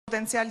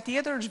potencial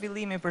tjetër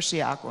zhvillimi për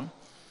Shijakun.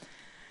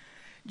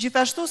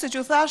 Gjithashtu, siç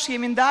u thash,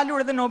 jemi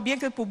ndalur edhe në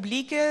objektet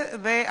publike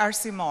dhe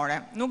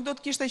arsimore. Nuk do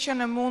të kishte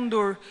qenë e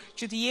mundur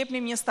që t'i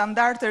jepnim një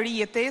standard të ri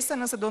jetese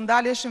nëse do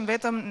ndaleshim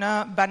vetëm në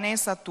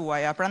banesat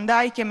tuaja.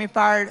 Prandaj kemi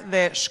parë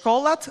dhe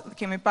shkollat,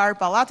 kemi parë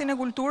pallatin e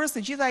kulturës,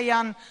 të gjitha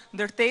janë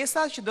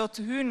ndërtesa që do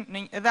të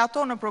hynë edhe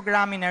ato në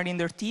programin e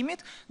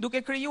rindërtimit,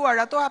 duke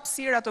krijuar ato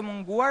hapësira të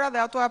munguara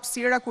dhe ato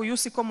hapësira ku ju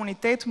si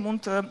komunitet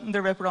mund të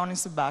ndërveproni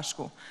së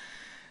bashku.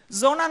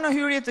 Zona në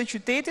hyrje të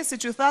qytetit,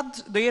 siç u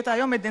thatë, do jetë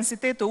ajo me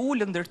densitet të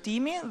ulët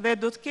ndërtimi dhe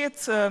do të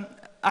ketë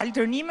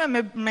alternime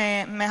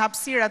me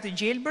hapësira të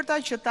gjelbërta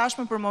që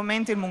tashmë për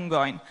momentin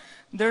mungojnë.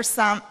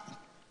 Ndërsa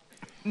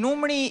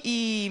numri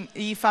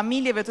i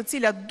familjeve të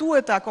cilat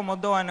duhet të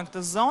akomodohen në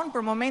këtë zonë,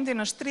 për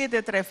momentin është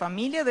 33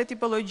 familje dhe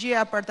tipologjia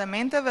e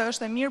apartamenteve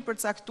është e mirë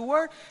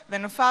përcaktuar dhe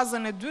në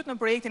fazën e dytë në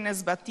projektin e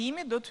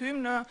zbatimit do të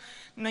hymë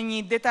në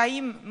një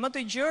detajim më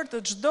të gjerë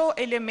të çdo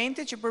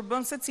elementi që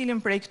përbën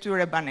secilin prej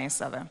këtyre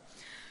banesave.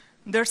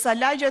 Ndërsa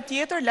lagja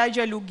tjetër,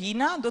 lagja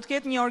Lugina, do të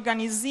ketë një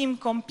organizim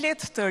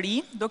komplet të ri,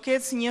 do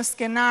ketë një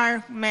skenar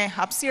me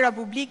hapësira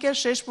publike,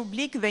 shesh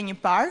publik dhe një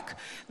park,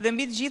 dhe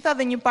mbi të gjitha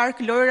dhe një park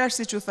lojrash,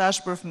 siç u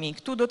thash, për fëmijë.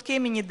 Ktu do të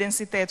kemi një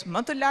densitet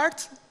më të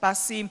lartë,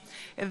 pasi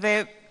dhe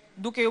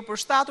duke u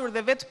përshtatur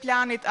dhe vetë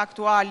planit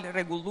aktual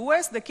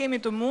rregullues, dhe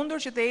kemi të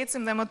mundur që të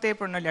ecim dhe më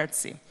tepër në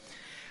lartësi.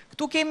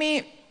 Ktu kemi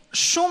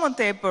shumë më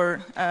tepër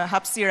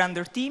hapësira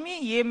ndërtimi,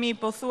 jemi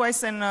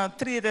pothuajse në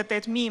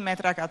 38.000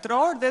 metra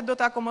katror dhe do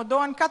të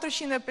akomodohen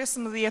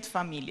 415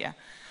 familje.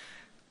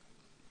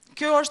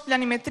 Kjo është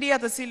planimetria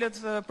të cilët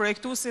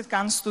projektuesit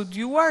kanë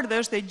studiuar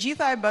dhe është e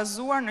gjitha e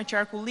bazuar në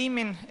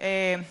qarkullimin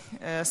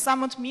sa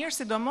më të mirë,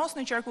 sidomos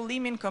në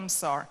qarkullimin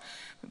këmbësor.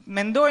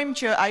 Mendojmë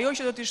që ajo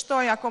që do t'i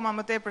shtojë akoma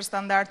më tepër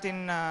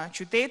standardin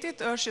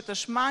qytetit është që të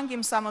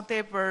shmangim sa më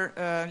tepër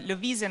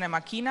lëvizjen e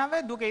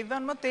makinave, duke i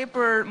dhënë më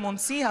tepër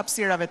mundësi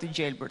hapësirave të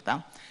gjelbërta.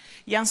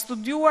 Janë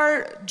studiuar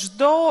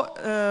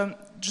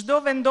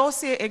çdo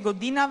vendosje e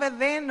godinave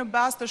dhe në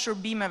bazë të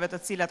shërbimeve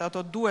të cilat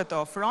ato duhet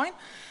të ofrojnë.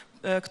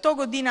 Këto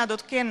godina do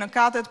të kenë në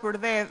katet për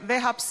dhe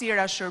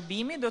hapësira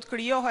shërbimi, do të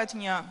krijohet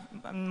një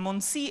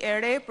mundësi e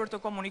re për të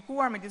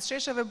komunikuar me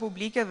shesheve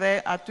publike dhe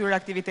atyre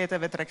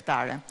aktiviteteve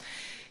tregtare.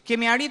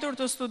 Kemi arritur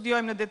të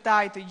studiojmë në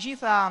detaj të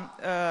gjitha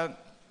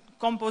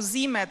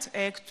kompozimet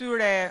e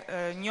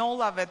këtyre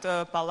njollave të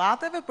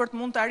pallateve për të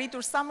mund të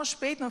arritur sa më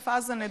shpejt në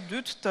fazën e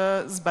dytë të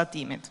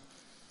zbatimit.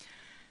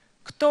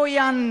 Këto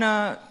janë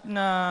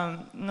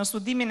në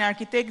studimin e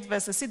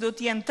arkitektëve se si do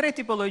t'jenë 3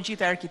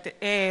 tipologjitë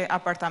e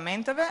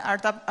apartamenteve.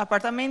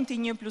 Apartamenti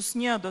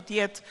 1+1 do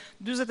t'jetë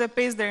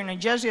 45 deri në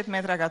 60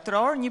 metra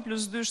katror,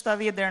 1+2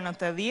 70 deri në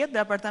 80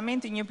 dhe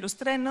apartamenti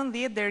 1+3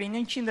 90 deri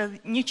në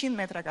 100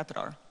 metra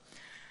katror.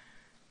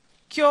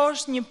 Kjo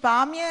është një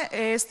pamje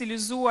e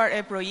stilizuar e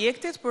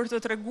projektit për të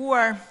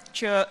treguar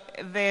që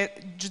dhe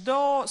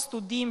çdo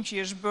studim që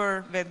është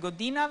bërë vetë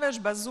godinave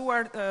është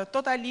bazuar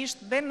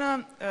totalisht dhe në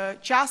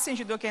qasjen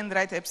që do kenë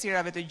ndajt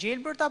hapësirave të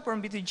gjelbërta, por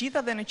mbi të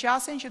gjitha dhe në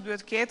qasjen që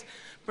duhet ketë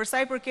për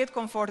sa i përket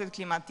komfortit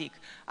klimatik.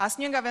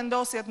 Asnjë nga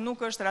vendosjet nuk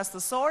është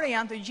rastësore,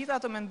 janë të gjitha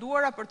të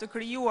menduara për të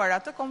krijuar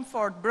atë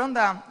komfort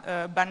brenda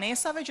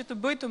banesave që të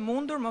bëjë të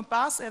mundur më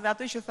pas edhe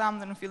atë që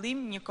thamë në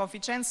fillim, një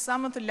koeficient sa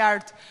më të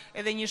lartë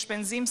edhe një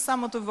shpenzim sa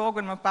më të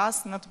vogël më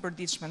pas në të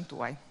përditshmën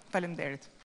tuaj. Faleminderit.